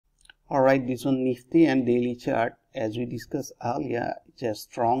Alright, this one Nifty and daily chart, as we discussed earlier, it's a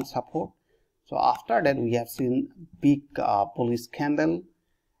strong support. So after that we have seen big bullish candle,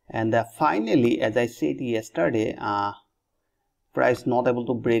 and finally, as I said yesterday, price not able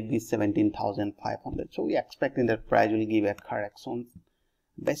to break this 17,500. So we are expecting that price will give a correction.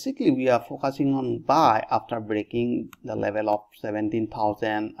 Basically we are focusing on buy after breaking the level of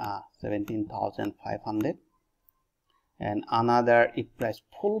 17,500, and another if price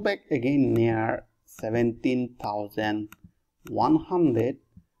pull back again near 17,100,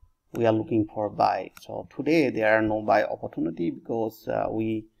 we are looking for buy. So today there are no buy opportunity because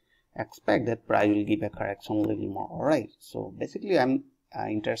we expect that price will give a correction a little more. Alright, so basically I'm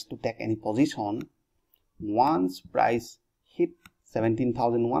interested to take any position once price hit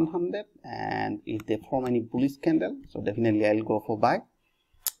 17,100, and if they form any bullish candle, so definitely I'll go for buy.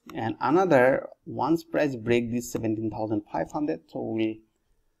 And another, once price break this 17,500, so we'll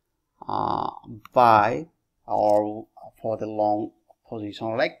buy or for the long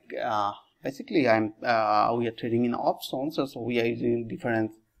position. Like basically we are trading in options, so we are using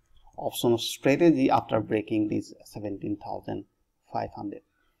different option strategy after breaking this 17,500.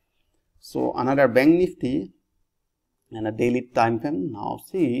 So another bank Nifty and a daily time frame. Now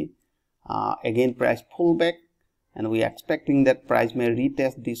see, again price pull back, and we are expecting that price may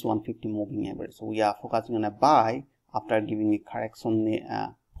retest this 150 moving average. So we are focusing on a buy after giving a correction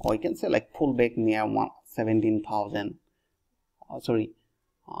near, or you can say like pull back near 17,000. Sorry,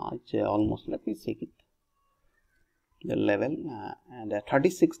 it's almost, let me check it, the level, and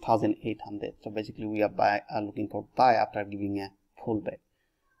 36,800. So basically we are looking for buy after giving a pullback.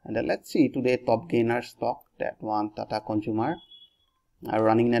 And let's see today top gainer stock, that one Tata Consumer, are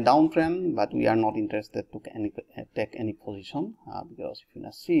running in a downtrend, but we are not interested to take any position because if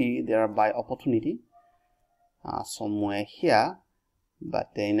you see there are buy opportunity somewhere here,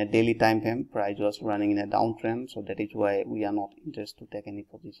 but in a daily time frame price was running in a downtrend, so that is why we are not interested to take any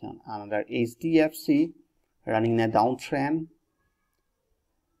position. Another HDFC running in a downtrend,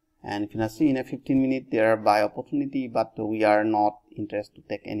 and if you see in a 15-minute there are buy opportunity, but we are not interested to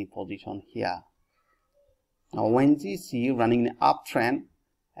take any position here. Now ONGC running in an uptrend,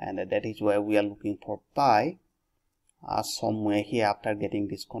 and that is why we are looking for buy somewhere here after getting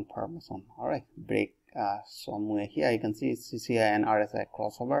this confirmation. Alright, break somewhere here. You can see CCI and RSI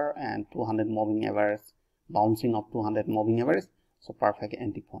crossover and 200 moving average, bouncing of 200 moving average, so perfect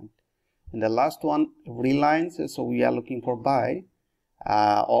entry point. And the last one, Reliance, so we are looking for buy.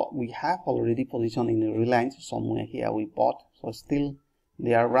 Or we have already positioned in Reliance somewhere here we bought, so still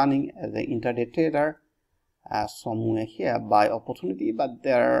they are running as an intraday trader somewhere here buy opportunity, but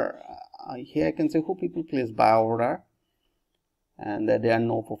there here I can say who people place buy order, and there are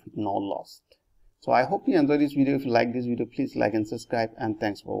no profit, no loss. So I hope you enjoyed this video. If you like this video, please like and subscribe, and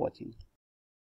thanks for watching.